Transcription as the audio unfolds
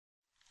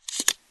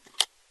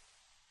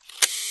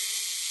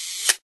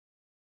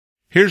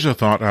Here's a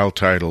thought I'll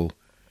title,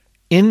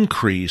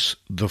 Increase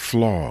the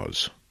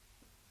Flaws,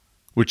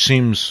 which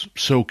seems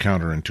so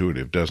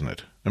counterintuitive, doesn't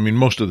it? I mean,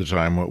 most of the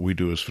time what we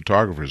do as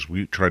photographers,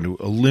 we try to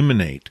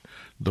eliminate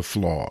the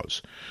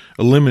flaws,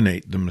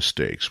 eliminate the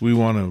mistakes. We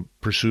want to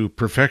pursue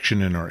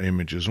perfection in our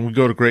images, and we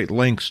go to great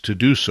lengths to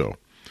do so.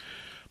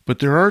 But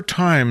there are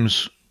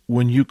times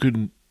when you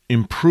could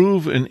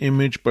improve an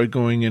image by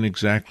going in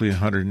exactly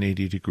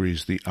 180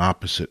 degrees the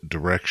opposite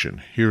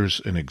direction. Here's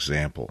an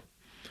example.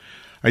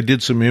 I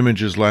did some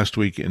images last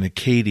week in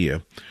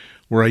Acadia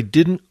where I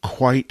didn't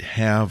quite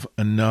have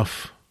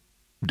enough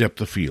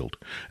depth of field.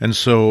 And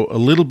so a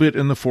little bit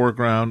in the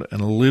foreground and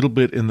a little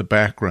bit in the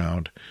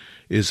background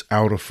is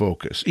out of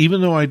focus.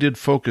 Even though I did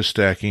focus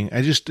stacking,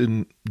 I just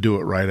didn't do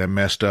it right. I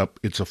messed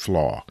up. It's a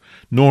flaw.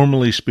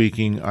 Normally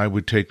speaking, I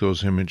would take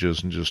those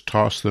images and just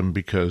toss them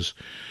because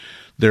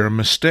they're a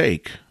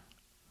mistake.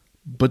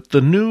 But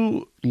the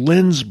new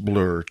lens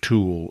blur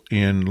tool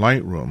in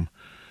Lightroom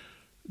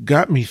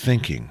got me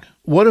thinking,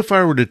 what if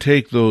I were to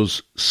take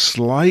those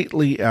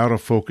slightly out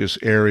of focus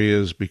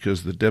areas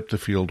because the depth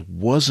of field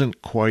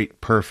wasn't quite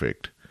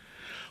perfect?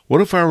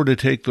 What if I were to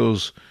take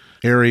those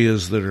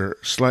areas that are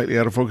slightly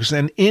out of focus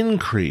and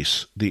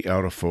increase the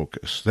out of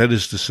focus? That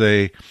is to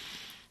say,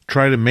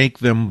 try to make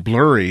them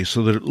blurry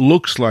so that it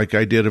looks like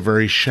I did a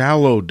very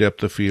shallow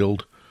depth of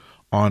field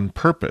on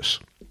purpose.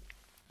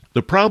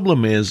 The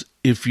problem is,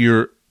 if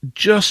you're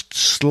just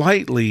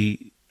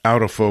slightly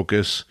out of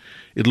focus,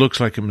 it looks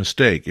like a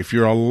mistake. If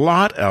you're a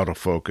lot out of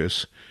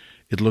focus,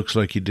 it looks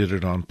like you did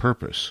it on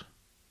purpose.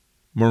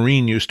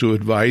 Maureen used to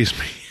advise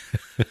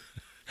me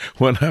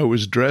when I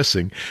was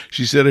dressing.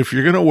 She said, if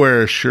you're going to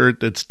wear a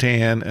shirt that's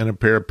tan and a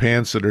pair of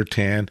pants that are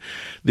tan,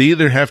 they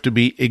either have to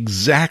be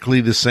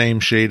exactly the same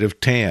shade of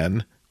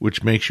tan,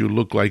 which makes you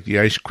look like the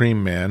ice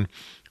cream man,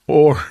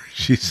 or,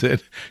 she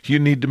said, you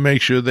need to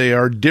make sure they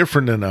are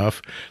different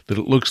enough that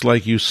it looks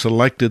like you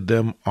selected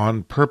them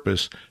on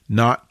purpose,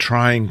 not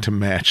trying to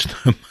match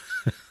them.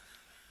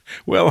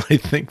 Well, I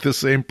think the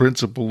same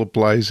principle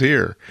applies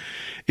here.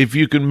 If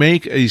you can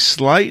make a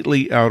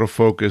slightly out of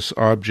focus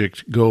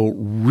object go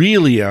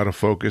really out of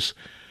focus,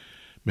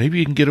 maybe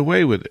you can get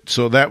away with it.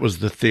 So that was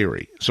the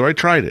theory. So I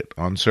tried it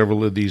on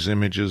several of these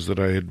images that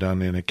I had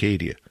done in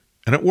Acadia,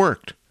 and it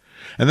worked.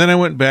 And then I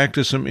went back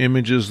to some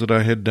images that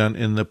I had done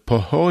in the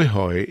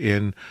Pahoehoe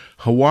in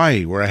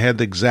Hawaii, where I had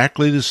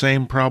exactly the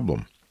same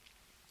problem.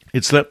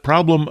 It's that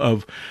problem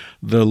of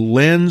the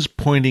lens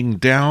pointing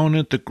down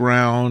at the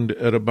ground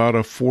at about a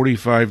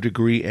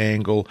 45-degree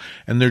angle,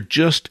 and there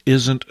just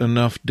isn't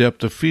enough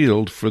depth of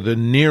field for the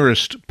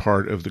nearest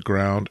part of the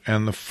ground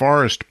and the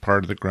farthest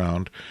part of the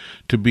ground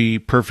to be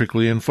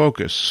perfectly in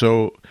focus.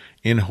 So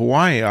in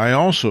Hawaii, I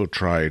also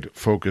tried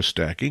focus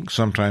stacking.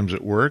 Sometimes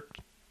it worked.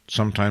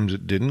 Sometimes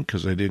it didn't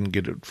because I didn't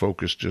get it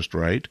focused just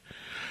right.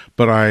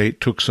 But I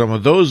took some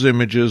of those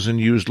images and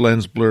used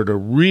lens blur to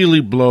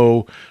really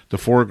blow the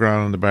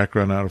foreground and the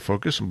background out of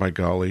focus, and by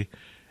golly,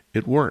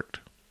 it worked.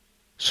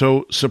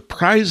 So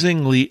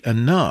surprisingly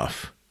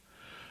enough,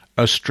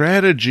 a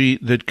strategy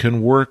that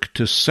can work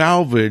to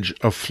salvage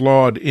a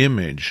flawed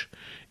image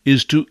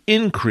is to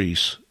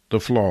increase the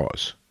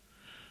flaws,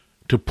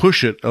 to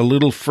push it a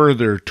little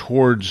further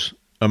towards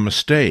a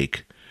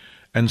mistake,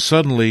 and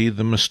suddenly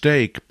the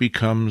mistake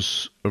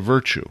becomes a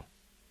virtue.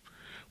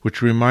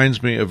 Which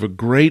reminds me of a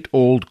great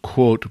old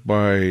quote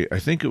by, I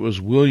think it was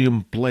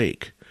William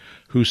Blake,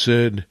 who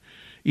said,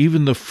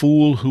 "Even the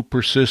fool who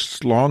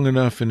persists long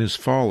enough in his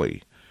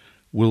folly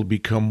will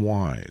become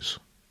wise."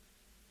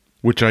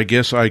 Which I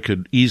guess I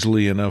could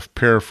easily enough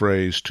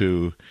paraphrase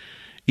to,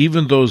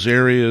 even those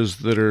areas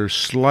that are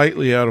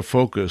slightly out of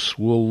focus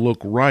will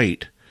look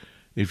right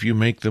if you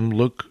make them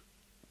look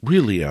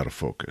really out of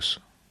focus.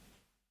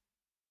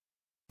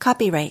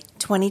 Copyright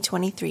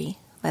 2023,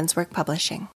 Lenswork Publishing.